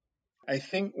I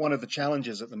think one of the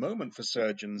challenges at the moment for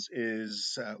surgeons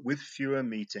is with fewer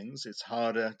meetings, it's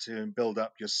harder to build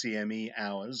up your CME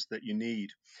hours that you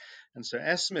need. And so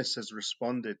ESMIS has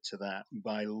responded to that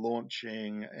by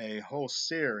launching a whole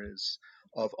series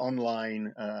of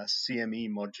online CME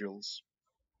modules,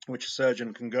 which a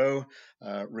surgeon can go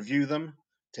review them,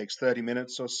 takes 30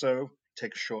 minutes or so,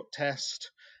 take a short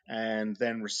test, and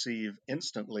then receive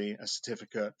instantly a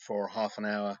certificate for half an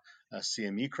hour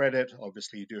CME credit.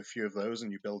 Obviously, you do a few of those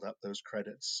and you build up those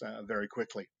credits very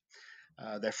quickly.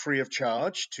 They're free of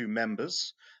charge to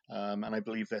members, and I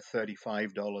believe they're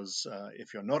 $35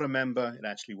 if you're not a member. It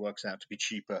actually works out to be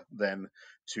cheaper than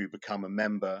to become a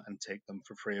member and take them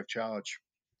for free of charge.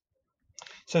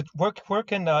 So where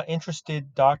can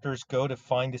interested doctors go to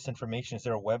find this information? Is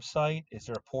there a website? Is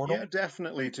there a portal? Yeah,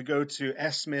 definitely. To go to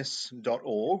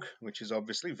esmis.org, which is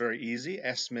obviously very easy,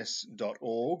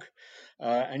 esmis.org,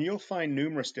 and you'll find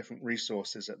numerous different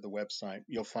resources at the website.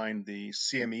 You'll find the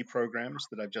CME programs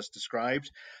that I've just described,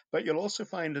 but you'll also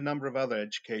find a number of other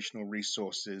educational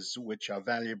resources which are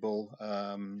valuable,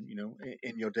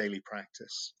 in your daily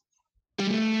practice.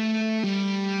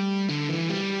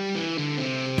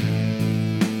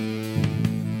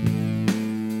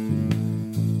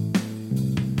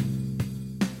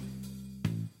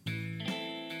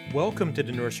 Welcome to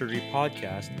the Neurosurgery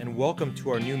Podcast, and welcome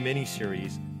to our new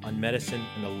mini-series on medicine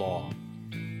and the law.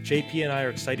 JP and I are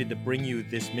excited to bring you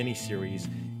this mini-series.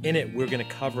 In it, we're going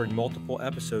to cover in multiple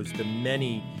episodes the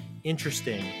many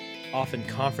interesting, often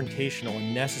confrontational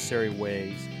and necessary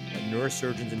ways that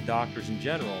neurosurgeons and doctors in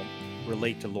general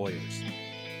relate to lawyers.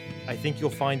 I think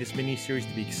you'll find this mini-series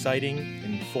to be exciting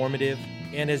and informative,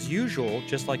 and as usual,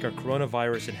 just like our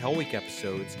coronavirus and Hell Week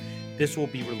episodes, this will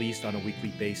be released on a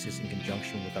weekly basis in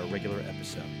conjunction with our regular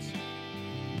episodes.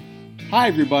 Hi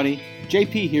everybody,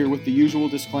 JP here with the usual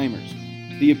disclaimers.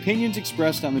 The opinions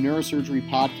expressed on the Neurosurgery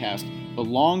Podcast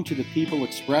belong to the people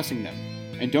expressing them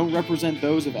and don't represent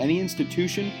those of any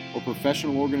institution or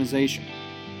professional organization.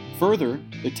 Further,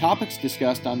 the topics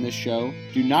discussed on this show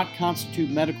do not constitute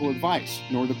medical advice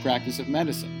nor the practice of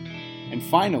medicine. And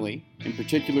finally, in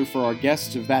particular for our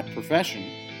guests of that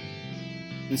profession,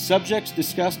 the subjects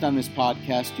discussed on this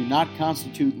podcast do not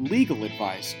constitute legal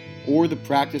advice or the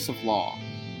practice of law.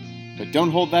 But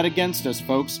don't hold that against us,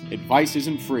 folks. Advice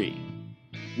isn't free.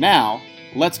 Now,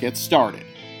 let's get started.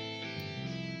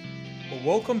 Well,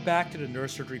 welcome back to the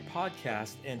Neurosurgery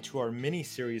Podcast and to our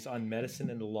mini-series on medicine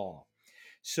and the law.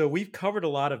 So we've covered a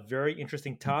lot of very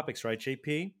interesting topics, right,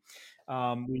 JP?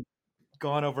 We've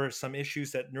gone over some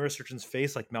issues that neurosurgeons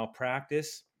face, like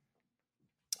malpractice,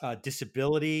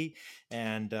 disability,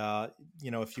 and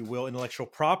if you will, intellectual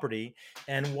property.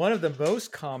 And one of the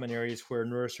most common areas where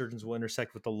neurosurgeons will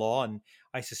intersect with the law, and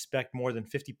I suspect more than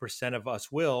 50% of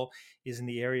us will, is in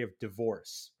the area of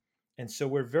divorce. And so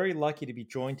we're very lucky to be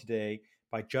joined today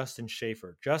by Justin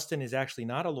Schaefer. Justin is actually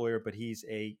not a lawyer, but he's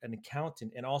an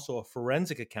accountant and also a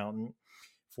forensic accountant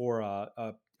for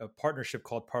a partnership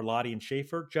called Parlati and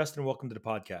Schaefer. Justin, welcome to the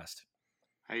podcast.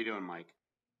 How you doing, Mike?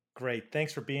 Great.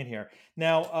 Thanks for being here.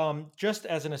 Now, just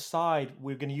as an aside,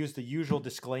 we're going to use the usual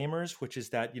disclaimers, which is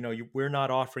that, we're not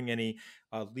offering any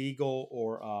legal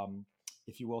or,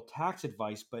 if you will, tax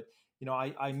advice. But,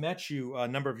 I met you a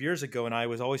number of years ago, and I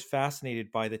was always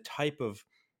fascinated by the type of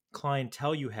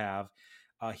clientele you have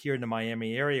here in the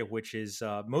Miami area, which is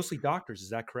mostly doctors.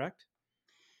 Is that correct?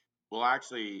 Well,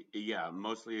 actually, yeah,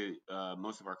 mostly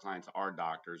most of our clients are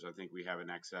doctors. I think we have an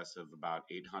excess of about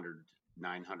 800,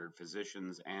 900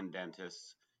 physicians and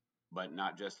dentists, but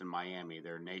not just in Miami.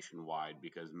 They're nationwide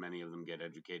because many of them get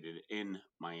educated in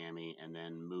Miami and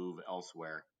then move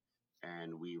elsewhere.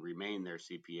 And we remain their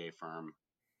CPA firm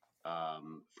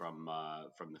from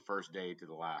the first day to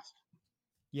the last.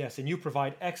 Yes, and you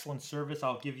provide excellent service.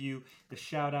 I'll give you the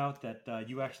shout out that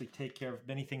you actually take care of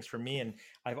many things for me, and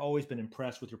I've always been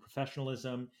impressed with your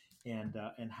professionalism and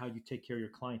how you take care of your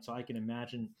clients. So I can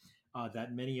imagine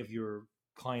that many of your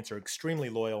clients are extremely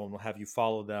loyal and will have you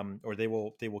follow them, or they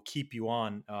will keep you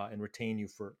on and retain you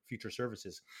for future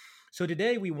services. So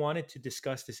today we wanted to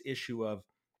discuss this issue of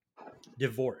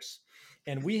divorce,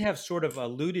 and we have sort of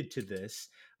alluded to this.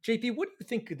 JP, what do you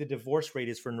think the divorce rate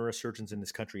is for neurosurgeons in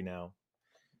this country now?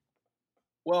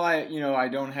 Well, I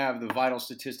don't have the vital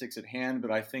statistics at hand, but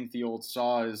I think the old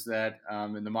saw is that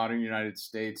in the modern United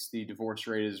States, the divorce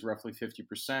rate is roughly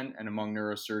 50%, and among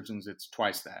neurosurgeons, it's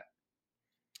twice that.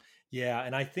 Yeah,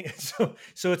 and I think so.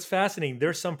 So it's fascinating.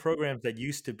 There's some programs that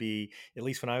used to be, at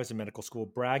least when I was in medical school,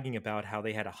 bragging about how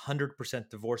they had 100%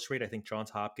 divorce rate. I think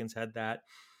Johns Hopkins had that.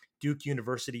 Duke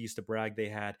University used to brag they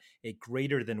had a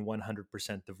greater than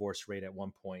 100% divorce rate at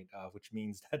one point, which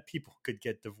means that people could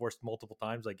get divorced multiple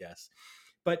times, I guess.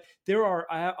 But there are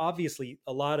obviously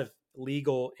a lot of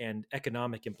legal and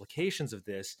economic implications of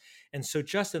this. And so,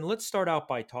 Justin, let's start out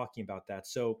by talking about that.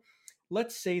 So,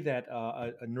 let's say that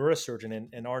a neurosurgeon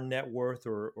and our net worth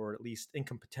or at least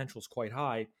income potential is quite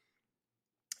high,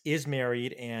 is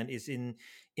married and is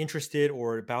interested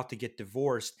or about to get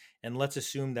divorced. And let's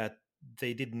assume that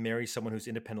they didn't marry someone who's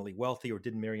independently wealthy or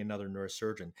didn't marry another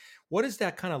neurosurgeon. What does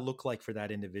that kind of look like for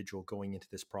that individual going into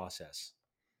this process?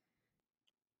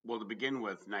 Well, to begin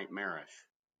with, nightmarish.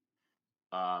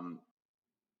 Um,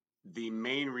 the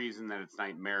main reason that it's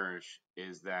nightmarish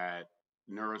is that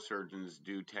neurosurgeons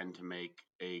do tend to make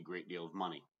a great deal of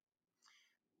money,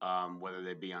 whether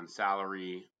they be on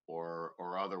salary or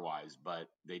otherwise, but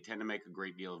they tend to make a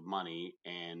great deal of money.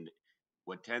 And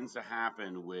what tends to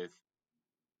happen with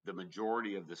the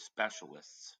majority of the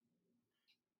specialists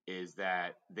is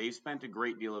that they spent a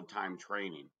great deal of time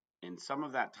training. And some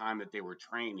of that time that they were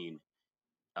training,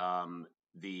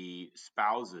 the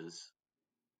spouses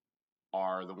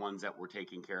are the ones that were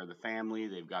taking care of the family,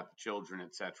 they've got the children,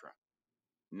 etc.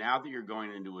 Now that you're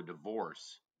going into a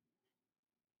divorce,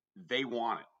 they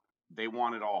want it. They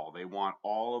want it all. They want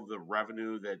all of the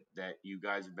revenue that you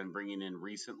guys have been bringing in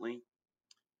recently,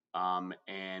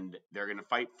 and they're going to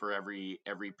fight for every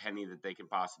penny that they can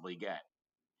possibly get.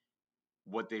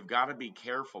 What they've got to be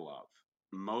careful of,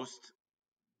 most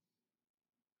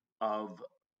of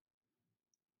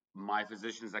my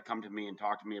physicians that come to me and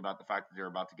talk to me about the fact that they're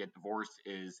about to get divorced,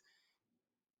 is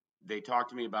they talk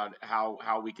to me about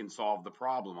how we can solve the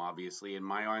problem, obviously. And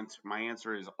my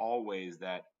answer is always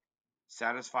that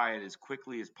satisfy it as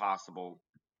quickly as possible,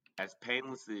 as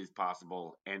painlessly as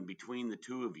possible, and between the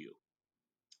two of you,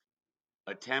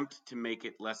 attempt to make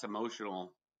it less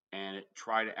emotional and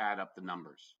try to add up the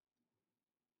numbers.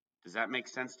 Does that make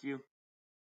sense to you?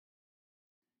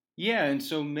 Yeah, and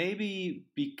so maybe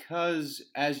because,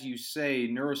 as you say,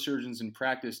 neurosurgeons in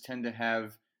practice tend to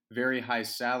have very high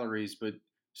salaries, but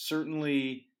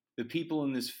certainly the people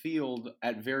in this field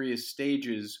at various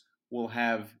stages will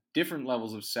have different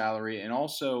levels of salary. And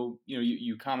also,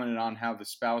 you commented on how the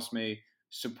spouse may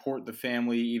support the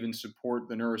family, even support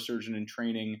the neurosurgeon in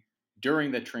training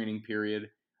during that training period.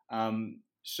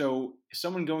 So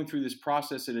someone going through this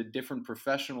process at a different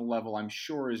professional level, I'm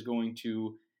sure, is going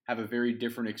to have a very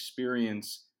different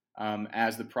experience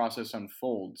as the process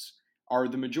unfolds. Are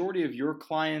the majority of your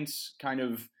clients kind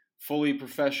of fully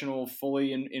professional,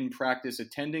 fully in practice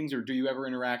attendings, or do you ever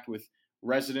interact with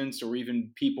residents or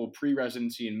even people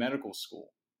pre-residency in medical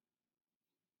school?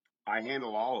 I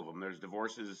handle all of them. There's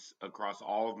divorces across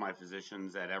all of my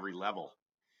physicians at every level.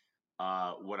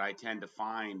 What I tend to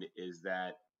find is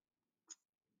that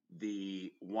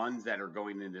the ones that are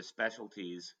going into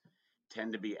specialties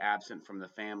tend to be absent from the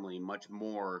family much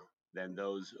more than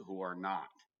those who are not.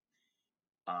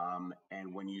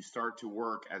 And when you start to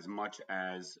work as much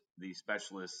as the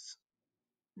specialists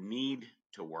need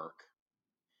to work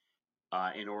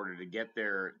in order to get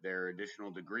their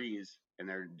additional degrees and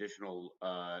their additional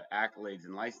accolades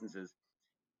and licenses,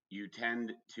 you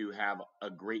tend to have a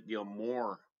great deal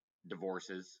more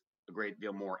divorces, a great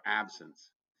deal more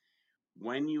absence.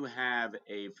 When you have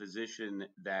a physician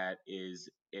that is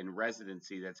in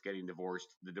residency that's getting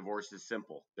divorced, the divorce is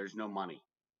simple. There's no money.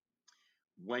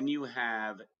 When you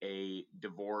have a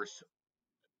divorce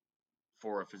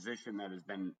for a physician that has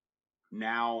been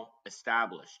now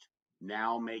established,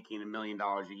 now making $1 million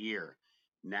a year,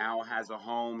 now has a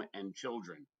home and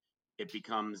children, it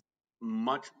becomes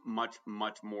much, much,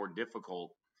 much more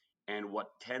difficult. And what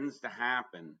tends to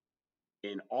happen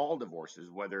in all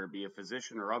divorces, whether it be a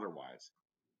physician or otherwise,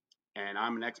 and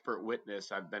I'm an expert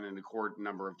witness, I've been in the court a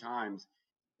number of times,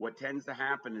 what tends to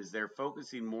happen is they're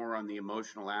focusing more on the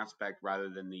emotional aspect rather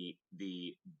than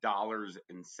the dollars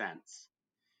and cents.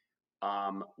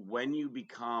 When you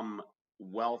become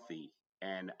wealthy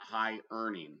and high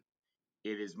earning,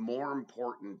 it is more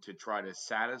important to try to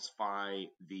satisfy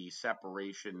the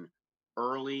separation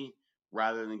early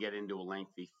rather than get into a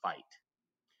lengthy fight.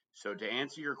 So to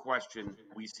answer your question,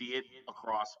 we see it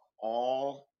across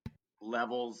all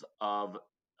levels of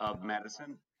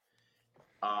medicine.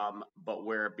 But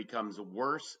where it becomes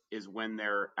worse is when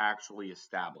they're actually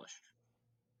established.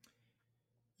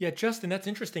 Yeah, Justin, that's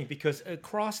interesting because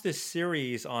across this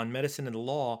series on medicine and the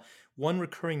law, one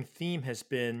recurring theme has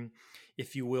been,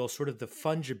 if you will, sort of the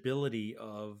fungibility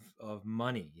of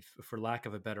money, for lack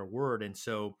of a better word. And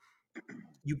so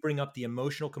you bring up the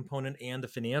emotional component and the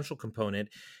financial component,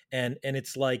 and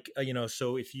it's like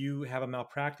so if you have a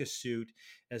malpractice suit,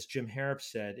 as Jim Harrop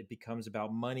said, it becomes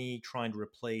about money trying to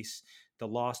replace the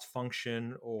lost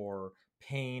function or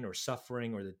pain or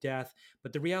suffering or the death,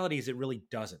 but the reality is it really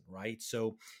doesn't, right?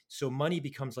 So money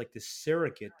becomes like this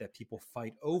surrogate that people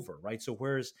fight over, right? So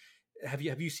whereas have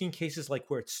you seen cases like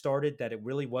where it started that it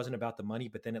really wasn't about the money,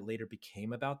 but then it later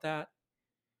became about that?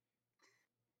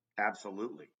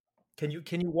 Absolutely. Can you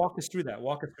walk us through that?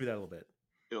 Walk us through that a little bit.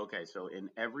 Okay, so in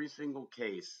every single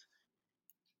case,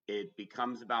 it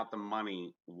becomes about the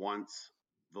money once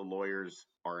the lawyers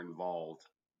are involved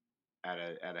at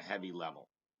a heavy level.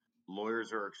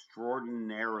 Lawyers are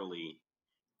extraordinarily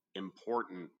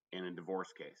important in a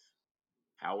divorce case.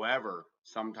 However,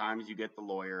 sometimes you get the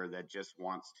lawyer that just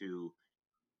wants to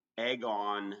egg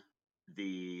on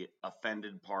the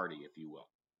offended party, if you will.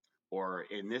 Or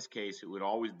in this case, it would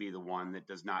always be the one that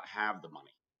does not have the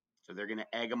money. So they're going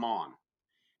to egg them on,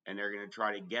 and they're going to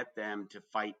try to get them to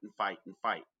fight and fight and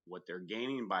fight. What they're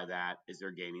gaining by that is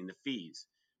they're gaining the fees.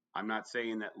 I'm not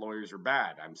saying that lawyers are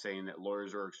bad. I'm saying that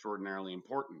lawyers are extraordinarily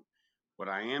important. What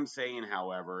I am saying,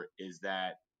 however, is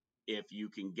that if you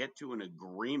can get to an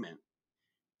agreement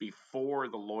before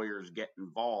the lawyers get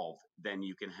involved, then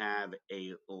you can have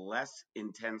a less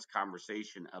intense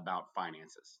conversation about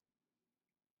finances.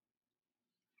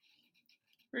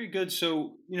 Very good.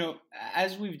 So,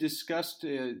 as we've discussed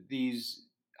these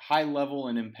high level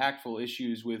and impactful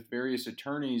issues with various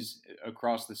attorneys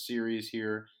across the series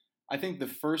here, I think the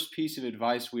first piece of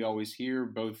advice we always hear,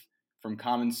 both from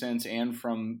common sense and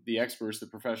from the experts, the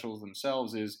professionals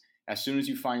themselves, is as soon as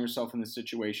you find yourself in this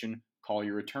situation, call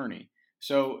your attorney.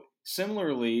 So,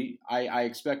 similarly, I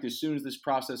expect as soon as this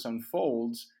process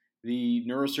unfolds, the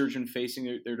neurosurgeon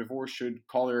facing their divorce should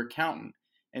call their accountant.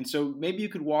 And so maybe you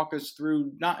could walk us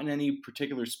through, not in any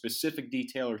particular specific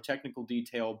detail or technical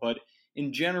detail, but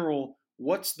in general,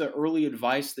 what's the early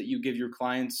advice that you give your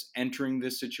clients entering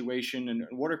this situation? And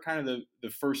what are kind of the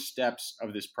first steps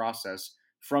of this process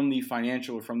from the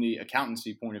financial or from the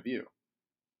accountancy point of view?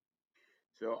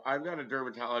 So I've got a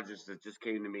dermatologist that just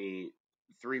came to me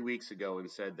 3 weeks ago and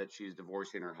said that she's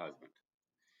divorcing her husband.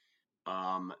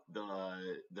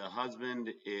 The husband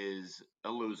is a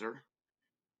loser.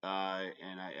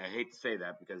 And I hate to say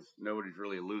that because nobody's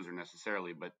really a loser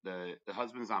necessarily, but the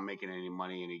husband's not making any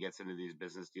money and he gets into these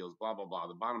business deals, blah, blah, blah.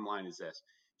 The bottom line is this: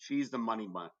 she's the money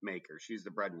maker, she's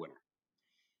the breadwinner.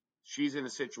 She's in a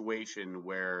situation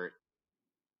where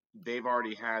they've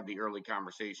already had the early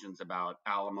conversations about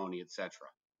alimony, etc.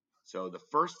 So the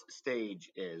first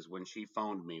stage is when she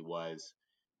phoned me was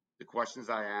the questions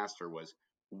I asked her was,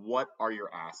 what are your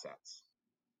assets?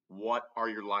 What are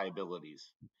your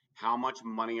liabilities? How much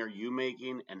money are you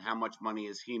making and how much money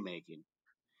is he making?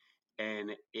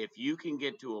 And if you can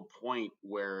get to a point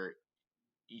where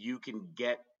you can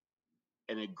get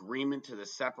an agreement to the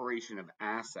separation of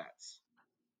assets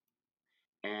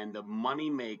and the money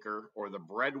maker or the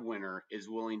breadwinner is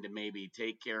willing to maybe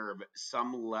take care of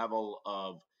some level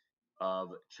of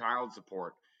child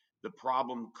support, the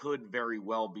problem could very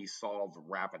well be solved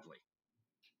rapidly.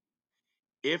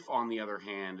 If, on the other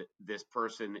hand, this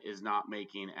person is not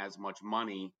making as much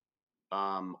money,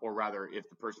 or rather, if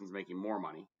the person's making more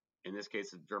money, in this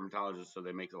case, it's a dermatologist, so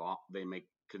they make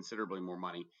considerably more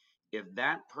money. If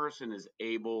that person is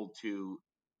able to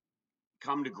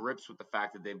come to grips with the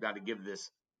fact that they've got to give this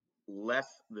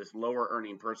lower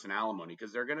earning person alimony,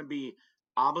 because they're going to be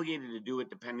obligated to do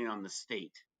it depending on the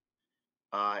state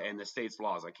and the state's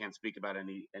laws. I can't speak about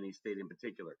any state in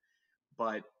particular,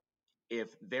 but if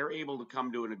they're able to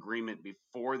come to an agreement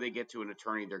before they get to an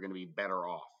attorney, they're going to be better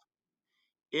off.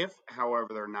 If, however,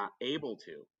 they're not able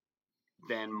to,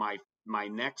 then my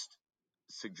next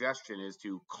suggestion is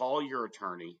to call your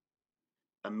attorney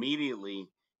immediately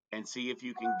and see if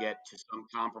you can get to some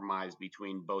compromise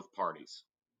between both parties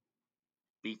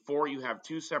before you have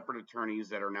two separate attorneys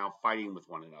that are now fighting with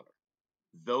one another.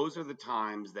 Those are the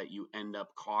times that you end up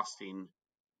costing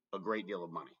a great deal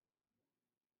of money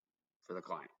for the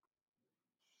client.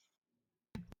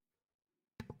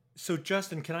 So,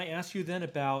 Justin, can I ask you then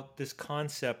about this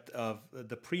concept of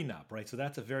the prenup, right? So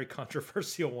that's a very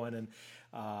controversial one, and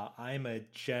I'm a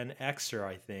Gen Xer,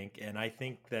 I think, and I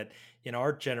think that in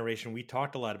our generation we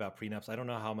talked a lot about prenups. I don't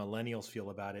know how millennials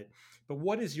feel about it, but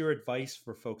what is your advice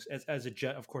for folks as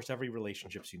a of course every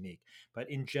relationship's unique, but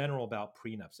in general about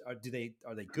prenups? Are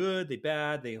they good? They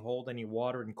bad? They hold any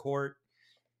water in court?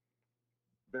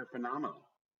 They're phenomenal.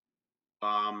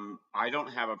 I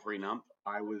don't have a prenup.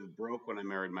 I was broke when I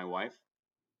married my wife.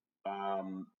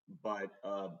 But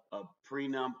a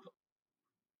prenup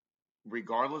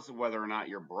regardless of whether or not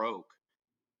you're broke,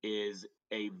 is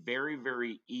a very,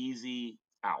 very easy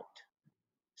out.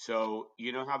 So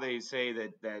you know how they say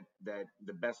that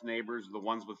the best neighbors are the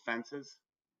ones with fences?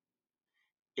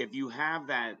 If you have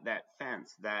that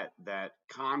fence, that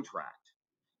contract,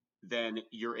 then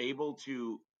you're able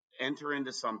to enter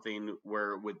into something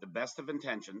where with the best of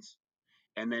intentions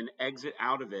and then exit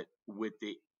out of it with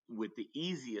the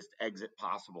easiest exit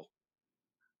possible.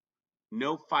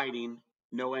 No fighting,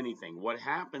 no anything. What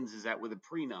happens is that with a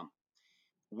prenup,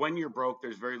 when you're broke,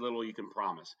 there's very little you can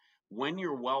promise. When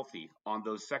you're wealthy, on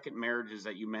those second marriages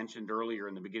that you mentioned earlier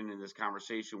in the beginning of this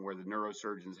conversation, where the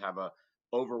neurosurgeons have a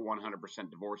over 100%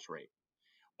 divorce rate,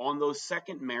 on those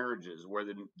second marriages where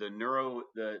the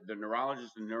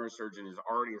neurologist and neurosurgeon has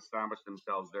already established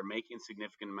themselves, they're making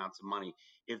significant amounts of money.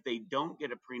 If they don't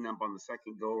get a prenup on the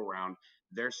second go around,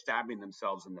 they're stabbing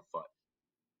themselves in the foot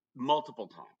multiple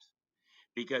times.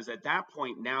 Because at that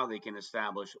point now they can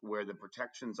establish where the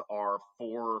protections are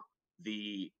for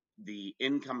the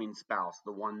incoming spouse,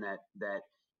 the one that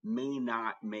may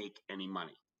not make any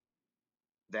money,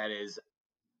 that is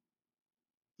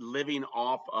living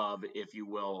off of, if you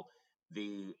will,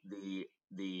 the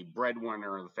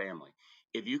breadwinner of the family.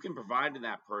 If you can provide to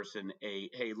that person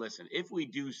hey, listen, if we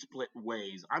do split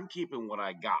ways, I'm keeping what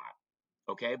I got,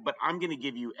 okay, but I'm going to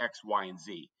give you X, Y, and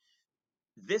Z.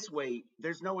 This way,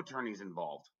 there's no attorneys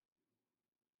involved.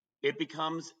 It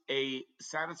becomes a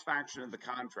satisfaction of the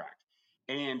contract.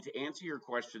 And to answer your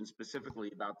question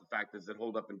specifically about the fact, does it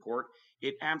hold up in court?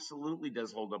 It absolutely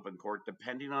does hold up in court,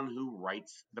 depending on who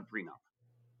writes the prenup.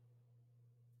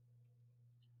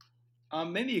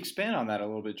 Maybe expand on that a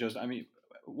little bit, Just. I mean,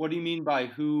 what do you mean by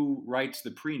who writes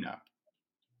the prenup?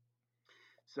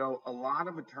 So a lot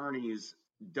of attorneys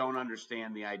don't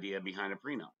understand the idea behind a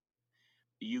prenup.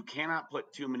 You cannot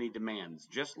put too many demands,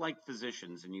 just like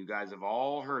physicians, and you guys have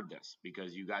all heard this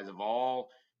because you guys have all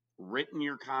written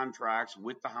your contracts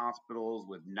with the hospitals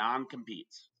with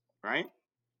non-competes, right?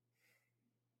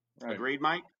 Right. Agreed,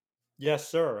 Mike? Yes,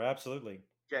 sir. Absolutely.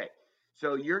 Okay.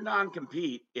 So your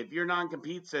non-compete, if your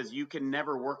non-compete says you can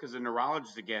never work as a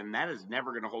neurologist again, that is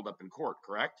never going to hold up in court,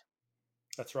 correct?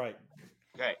 That's right.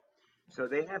 Okay. So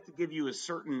they have to give you a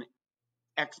certain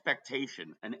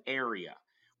expectation, an area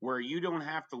where you don't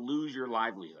have to lose your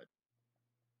livelihood.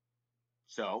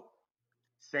 So,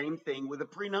 same thing with a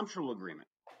prenuptial agreement.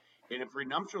 In a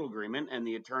prenuptial agreement, and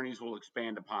the attorneys will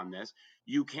expand upon this,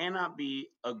 you cannot be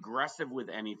aggressive with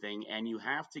anything, and you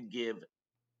have to give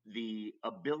the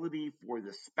ability for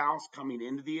the spouse coming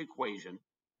into the equation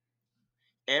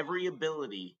every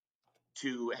ability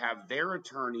to have their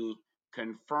attorney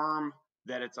confirm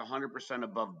that it's 100%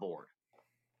 above board.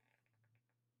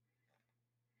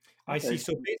 I see.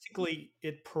 So basically,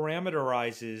 it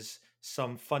parameterizes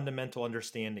some fundamental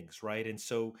understandings, right? And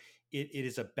so it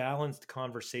is a balanced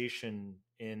conversation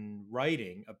in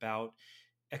writing about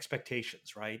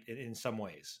expectations, right? In some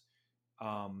ways.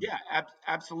 Yeah,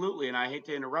 absolutely. And I hate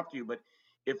to interrupt you, but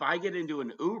if I get into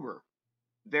an Uber,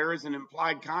 there is an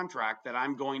implied contract that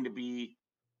I'm going to be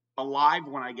alive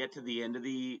when I get to the end of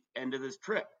this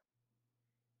trip.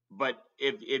 But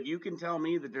if you can tell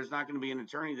me that there's not going to be an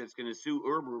attorney that's going to sue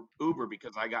Uber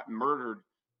because I got murdered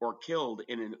or killed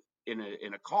in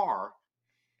a car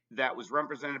that was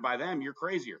represented by them, you're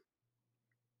crazier.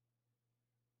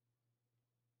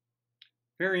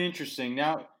 Very interesting.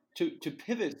 Now, to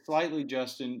pivot slightly,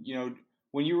 Justin,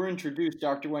 when you were introduced,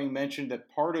 Dr. Wang mentioned that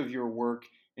part of your work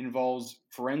involves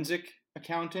forensic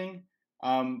accounting.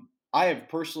 I have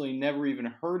personally never even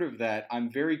heard of that.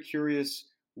 I'm very curious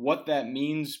what that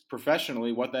means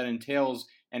professionally, what that entails,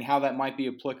 and how that might be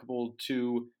applicable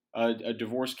to a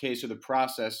divorce case or the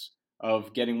process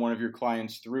of getting one of your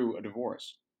clients through a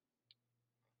divorce.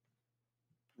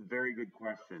 Very good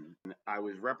question. I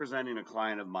was representing a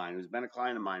client of mine who's been a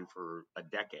client of mine for a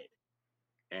decade.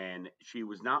 And she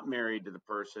was not married to the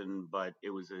person, but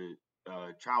it was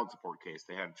a child support case.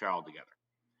 They had a child together.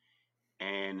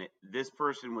 And this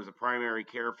person was a primary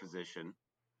care physician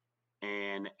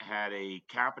and had a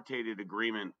capitated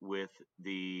agreement with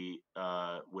the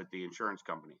insurance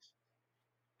companies.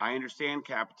 I understand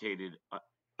capitated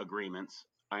agreements.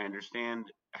 I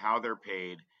understand how they're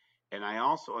paid, and I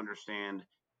also understand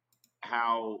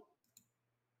how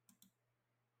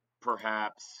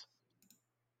perhaps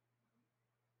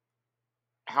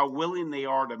how willing they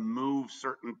are to move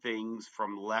certain things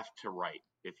from left to right,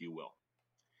 if you will.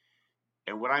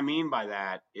 And what I mean by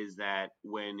that is that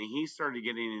when he started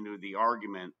getting into the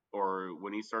argument, or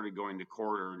when he started going to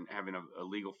court or having a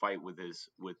legal fight with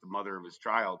the mother of his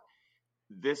child,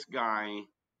 this guy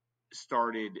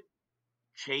started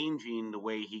changing the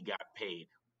way he got paid.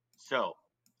 So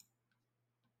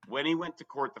When he went to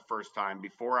court the first time,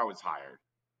 before I was hired,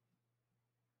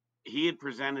 he had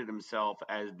presented himself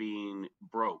as being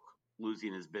broke,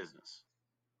 losing his business.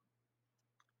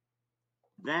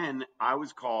 Then I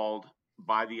was called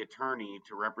by the attorney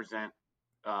to represent,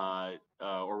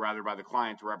 or rather by the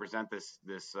client to represent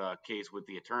this case with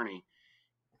the attorney.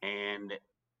 And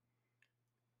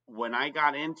when I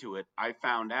got into it, I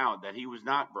found out that he was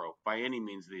not broke by any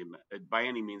means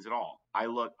at all.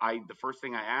 The first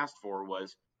thing I asked for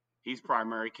was, he's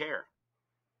primary care.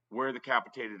 Where are the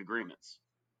capitated agreements?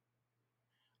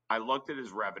 I looked at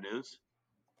his revenues.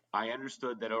 I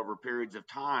understood that over periods of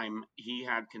time, he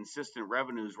had consistent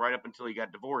revenues right up until he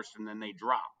got divorced, and then they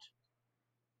dropped.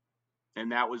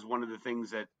 And that was one of the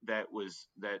things that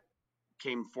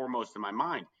came foremost in my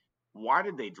mind. Why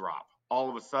did they drop all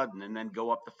of a sudden and then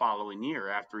go up the following year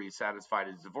after he satisfied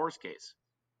his divorce case?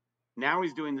 Now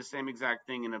he's doing the same exact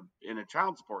thing in a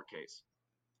child support case.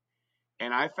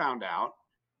 And I found out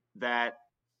that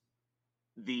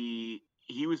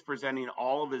he was presenting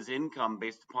all of his income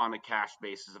based upon a cash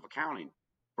basis of accounting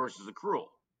versus accrual.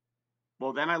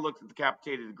 Well, then I looked at the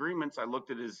capitated agreements. I looked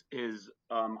at his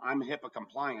I'm HIPAA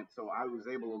compliant, so I was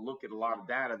able to look at a lot of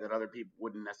data that other people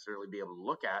wouldn't necessarily be able to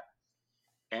look at.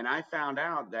 And I found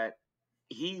out that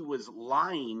he was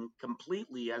lying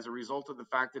completely as a result of the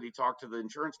fact that he talked to the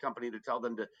insurance company to tell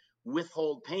them to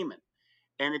withhold payment.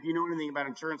 And if you know anything about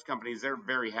insurance companies, they're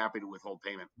very happy to withhold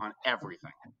payment on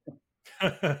everything.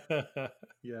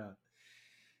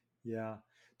 Yeah.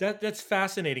 That's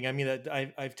fascinating. I mean,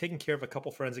 I've taken care of a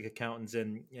couple forensic accountants,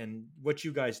 and what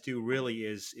you guys do really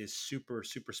is super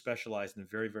specialized and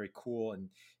very, very cool, and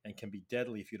can be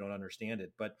deadly if you don't understand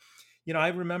it. But I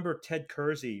remember Ted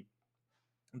Kersey,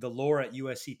 the lawyer at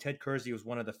USC. Ted Kersey was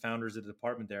one of the founders of the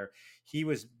department there. He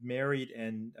was married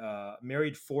and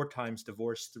married 4 times,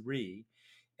 divorced 3,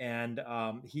 and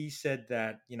he said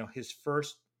that his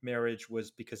first marriage was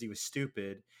because he was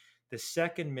stupid. The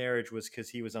second marriage was because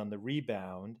he was on the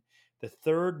rebound. The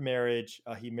third marriage,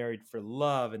 he married for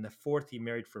love. And the fourth, he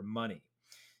married for money.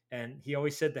 And he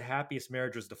always said the happiest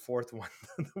marriage was the fourth one,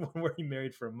 the one where he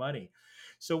married for money.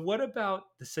 So what about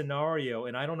the scenario,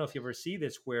 and I don't know if you ever see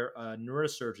this, where a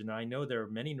neurosurgeon, and I know there are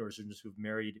many neurosurgeons who've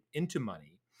married into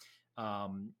money.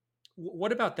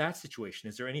 What about that situation?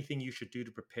 Is there anything you should do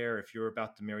to prepare if you're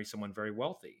about to marry someone very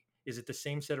wealthy? Is it the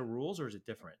same set of rules or is it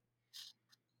different?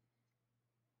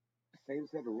 Same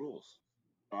set of rules.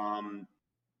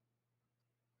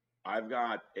 I've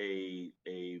got a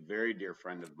very dear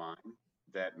friend of mine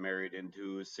that married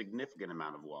into a significant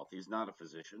amount of wealth. He's not a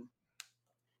physician,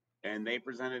 and they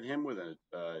presented him with a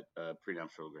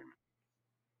prenuptial agreement.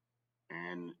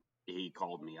 And he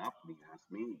called me up and he asked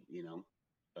me,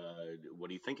 what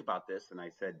do you think about this? And I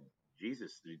said,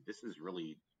 Jesus, dude, this is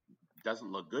really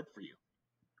doesn't look good for you.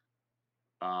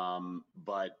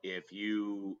 But if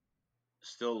you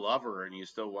still love her and you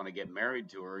still want to get married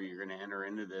to her, you're going to enter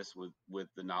into this with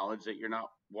the knowledge that you're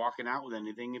not walking out with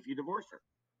anything if you divorce her.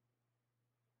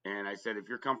 And I said, if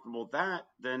you're comfortable with that,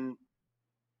 then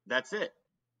that's it.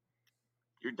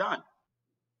 You're done.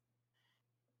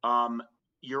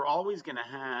 You're always going to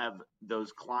have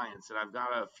those clients, and I've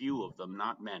got a few of them,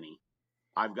 not many.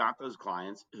 I've got those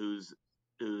clients who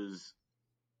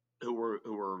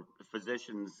were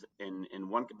physicians in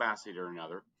one capacity or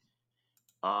another,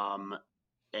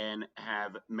 and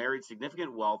have married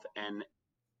significant wealth, and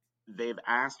they've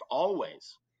asked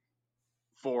always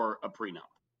for a prenup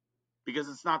because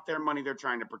it's not their money they're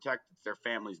trying to protect, it's their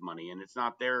family's money, and it's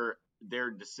not their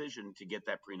decision to get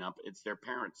that prenup, it's their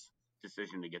parents'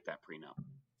 decision to get that prenup.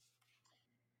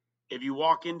 If you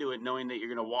walk into it knowing that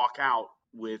you're going to walk out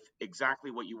with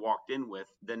exactly what you walked in with,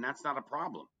 then that's not a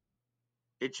problem.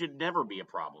 It should never be a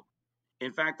problem.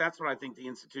 In fact, that's what I think the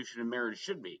institution of marriage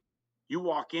should be. You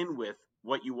walk in with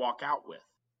what you walk out with.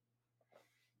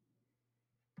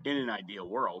 In an ideal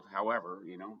world, however,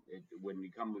 when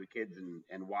you come to the kids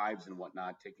and wives and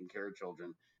whatnot, taking care of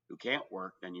children who can't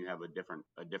work, then you have a different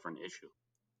issue.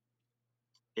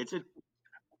 It's a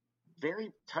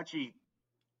very touchy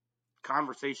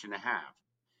conversation to have.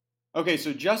 Okay,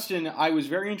 so Justin, I was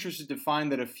very interested to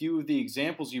find that a few of the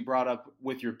examples you brought up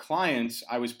with your clients,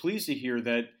 I was pleased to hear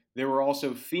that there were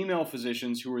also female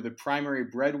physicians who were the primary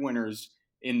breadwinners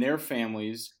in their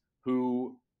families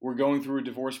who were going through a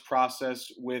divorce process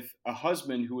with a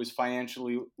husband who was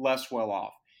financially less well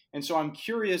off. And so I'm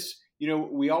curious,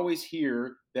 we always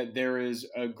hear that there is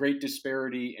a great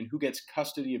disparity in who gets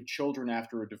custody of children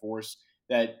after a divorce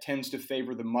that tends to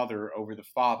favor the mother over the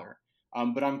father.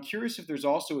 But I'm curious if there's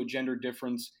also a gender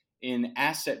difference in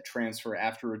asset transfer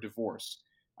after a divorce.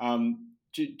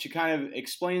 To kind of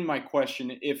explain my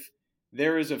question, if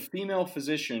there is a female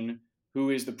physician who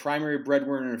is the primary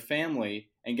breadwinner in her family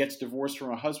and gets divorced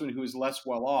from a husband who is less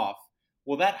well off,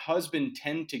 will that husband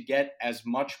tend to get as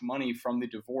much money from the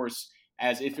divorce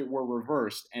as if it were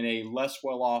reversed and a less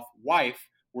well off wife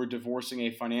were divorcing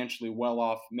a financially well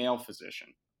off male physician?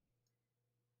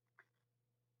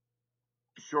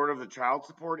 Short of the child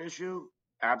support issue,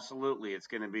 absolutely. It's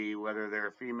going to be whether they're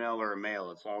a female or a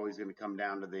male. It's always going to come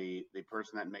down to the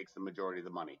person that makes the majority of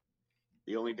the money.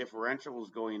 The only differential is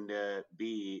going to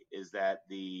be is that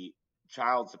the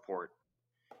child support,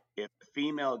 if the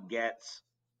female gets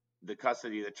the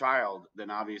custody of the child,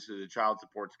 then obviously the child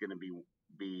support is going to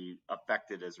be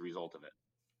affected as a result of it.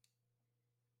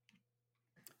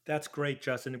 That's great,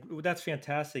 Justin. That's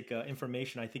fantastic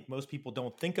information. I think most people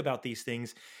don't think about these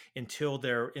things until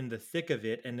they're in the thick of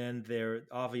it, and then they're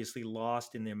obviously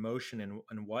lost in the emotion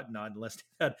and whatnot,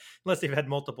 unless they've had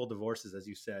multiple divorces, as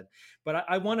you said. But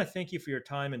I want to thank you for your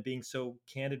time and being so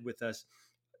candid with us.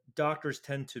 Doctors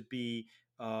tend to be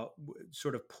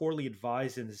sort of poorly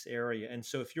advised in this area, and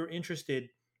so if you're interested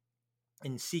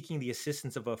in seeking the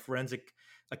assistance of a forensic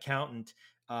accountant,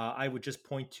 I would just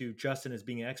point to Justin as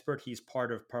being an expert. He's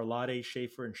part of Parlade,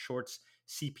 Schaefer, and Shorts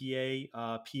CPA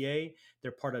PA.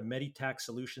 They're part of Meditax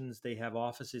Solutions. They have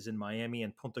offices in Miami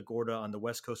and Punta Gorda on the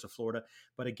west coast of Florida.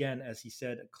 But again, as he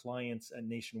said, clients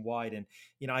nationwide. And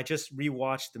I just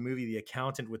rewatched the movie The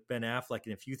Accountant with Ben Affleck.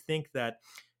 And if you think that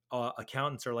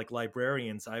accountants are like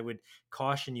librarians, I would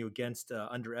caution you against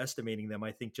underestimating them.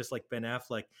 I think just like Ben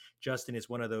Affleck, Justin is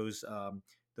one of those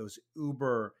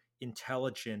uber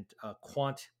intelligent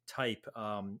quant type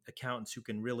accountants who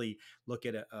can really look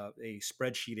at a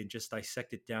spreadsheet and just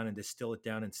dissect it down and distill it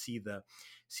down and see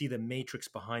the matrix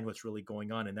behind what's really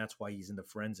going on. And that's why he's in the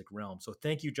forensic realm. So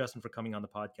thank you, Justin, for coming on the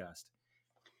podcast.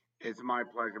 It's my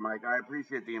pleasure, Mike. I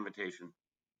appreciate the invitation.